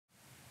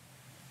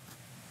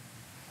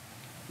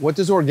What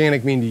does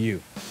organic mean to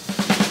you?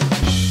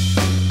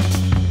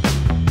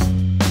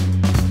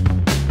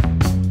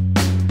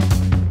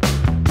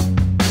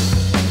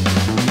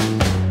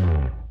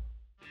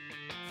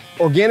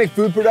 Organic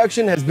food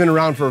production has been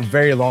around for a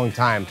very long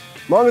time,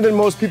 longer than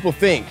most people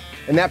think,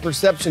 and that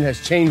perception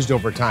has changed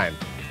over time.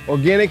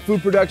 Organic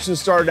food production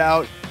started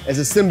out as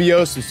a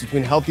symbiosis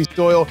between healthy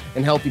soil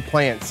and healthy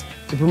plants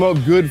to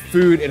promote good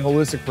food and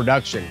holistic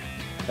production.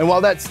 And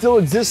while that still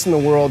exists in the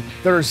world,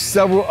 there are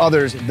several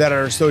others that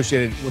are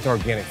associated with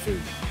organic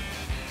food.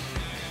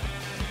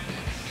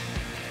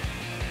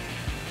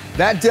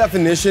 That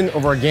definition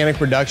of organic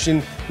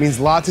production means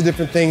lots of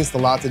different things to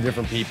lots of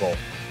different people.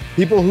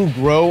 People who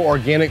grow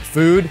organic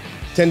food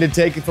tend to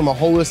take it from a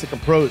holistic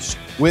approach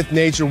with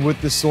nature,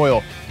 with the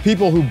soil.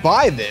 People who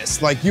buy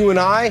this, like you and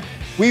I,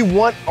 we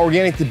want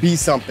organic to be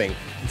something.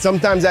 And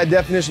sometimes that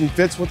definition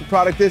fits what the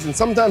product is, and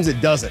sometimes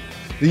it doesn't.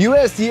 The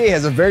USDA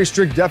has a very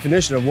strict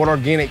definition of what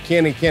organic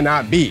can and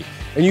cannot be,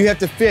 and you have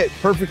to fit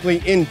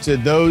perfectly into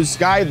those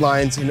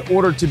guidelines in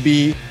order to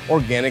be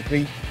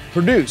organically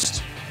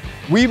produced.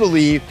 We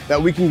believe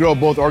that we can grow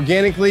both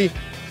organically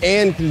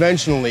and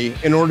conventionally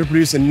in order to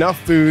produce enough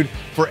food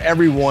for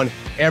everyone,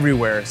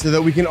 everywhere, so that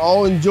we can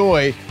all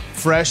enjoy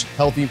fresh,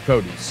 healthy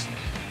produce.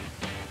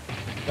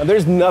 Now,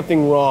 there's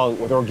nothing wrong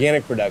with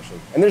organic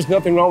production, and there's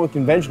nothing wrong with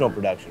conventional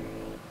production.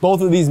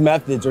 Both of these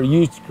methods are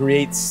used to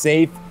create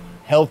safe,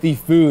 healthy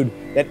food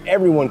that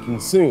everyone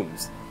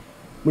consumes.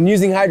 When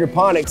using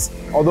hydroponics,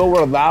 although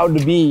we're allowed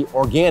to be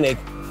organic,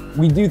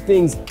 we do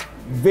things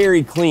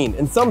very clean,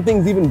 and some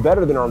things even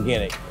better than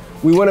organic.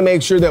 We want to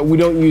make sure that we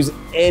don't use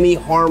any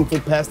harmful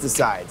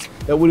pesticides,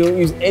 that we don't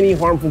use any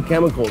harmful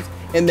chemicals,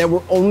 and that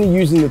we're only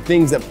using the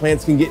things that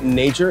plants can get in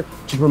nature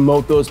to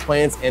promote those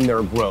plants and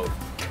their growth.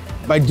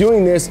 By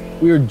doing this,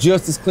 we are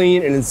just as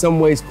clean and in some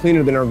ways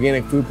cleaner than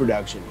organic food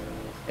production.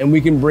 And we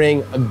can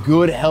bring a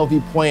good,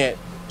 healthy plant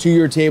to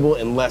your table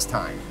in less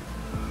time,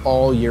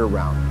 all year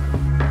round.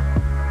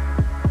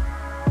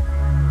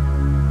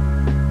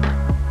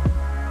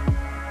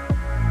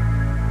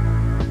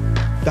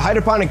 The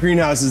hydroponic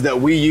greenhouses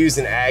that we use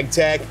in ag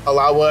tech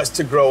allow us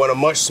to grow on a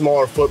much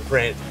smaller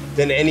footprint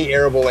than any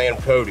arable land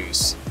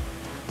produce.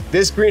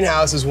 This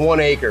greenhouse is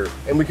 1 acre,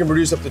 and we can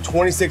produce up to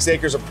 26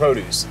 acres of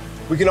produce.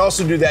 We can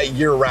also do that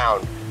year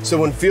round. So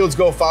when fields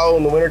go fallow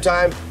in the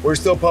wintertime, we're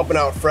still pumping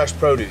out fresh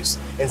produce.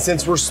 And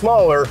since we're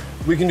smaller,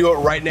 we can do it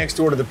right next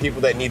door to the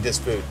people that need this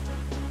food.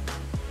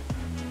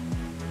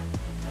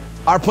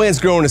 Our plants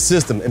grow in a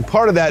system, and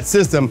part of that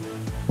system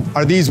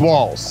are these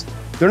walls.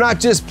 They're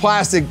not just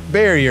plastic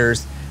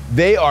barriers,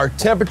 they are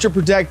temperature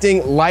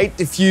protecting, light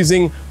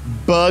diffusing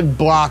bug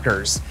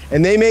blockers.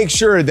 And they make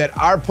sure that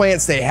our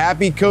plants stay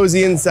happy,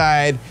 cozy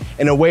inside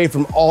and away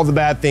from all the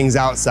bad things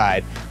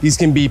outside. These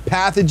can be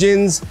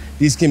pathogens,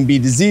 these can be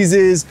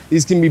diseases,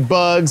 these can be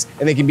bugs,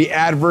 and they can be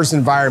adverse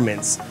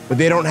environments, but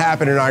they don't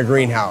happen in our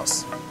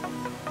greenhouse.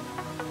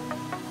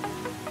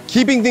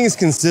 Keeping things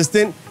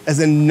consistent is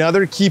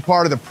another key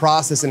part of the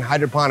process in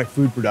hydroponic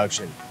food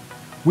production.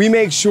 We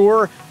make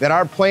sure that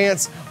our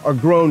plants are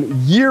grown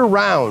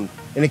year-round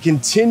in a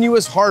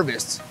continuous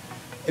harvest,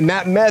 and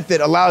that method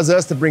allows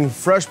us to bring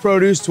fresh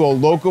produce to a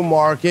local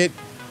market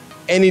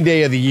any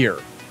day of the year.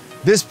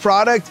 This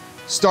product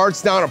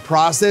starts down a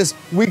process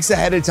weeks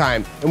ahead of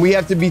time, and we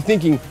have to be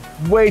thinking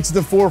way to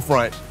the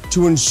forefront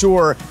to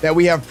ensure that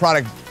we have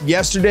product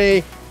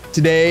yesterday,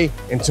 today,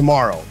 and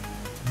tomorrow.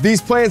 These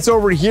plants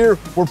over here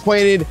were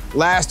planted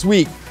last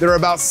week. They're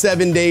about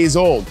 7 days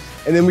old.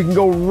 And then we can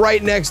go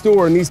right next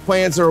door, and these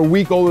plants are a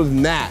week older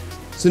than that.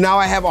 So now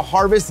I have a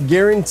harvest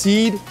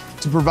guaranteed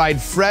to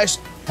provide fresh,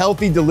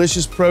 healthy,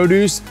 delicious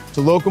produce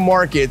to local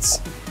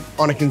markets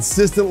on a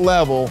consistent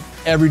level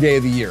every day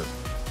of the year.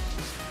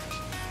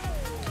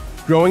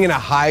 Growing in a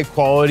high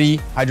quality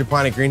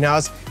hydroponic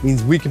greenhouse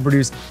means we can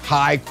produce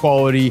high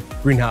quality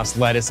greenhouse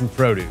lettuce and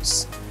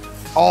produce.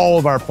 All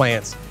of our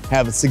plants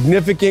have a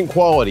significant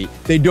quality.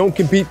 They don't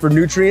compete for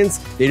nutrients,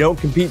 they don't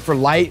compete for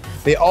light,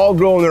 they all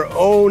grow in their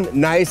own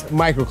nice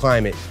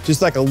microclimate,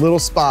 just like a little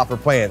spot for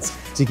plants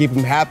to keep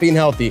them happy and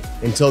healthy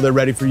until they're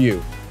ready for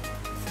you.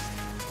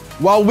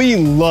 While we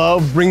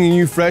love bringing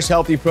you fresh,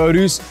 healthy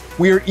produce,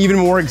 we are even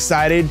more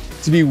excited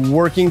to be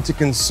working to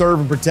conserve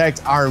and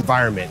protect our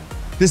environment.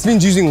 This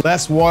means using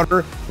less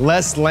water,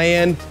 less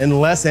land, and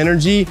less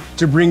energy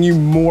to bring you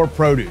more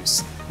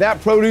produce.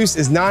 That produce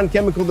is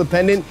non-chemical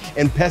dependent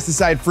and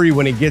pesticide free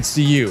when it gets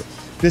to you.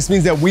 This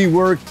means that we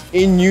work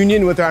in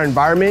union with our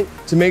environment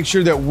to make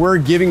sure that we're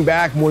giving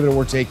back more than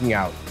we're taking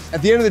out.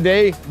 At the end of the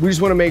day, we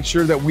just want to make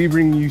sure that we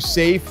bring you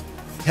safe,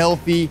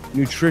 healthy,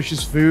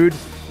 nutritious food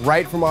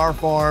right from our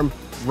farm,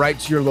 right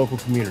to your local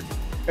community.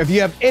 If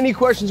you have any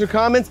questions or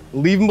comments,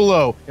 leave them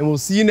below, and we'll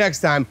see you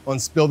next time on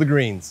Spill the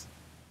Greens.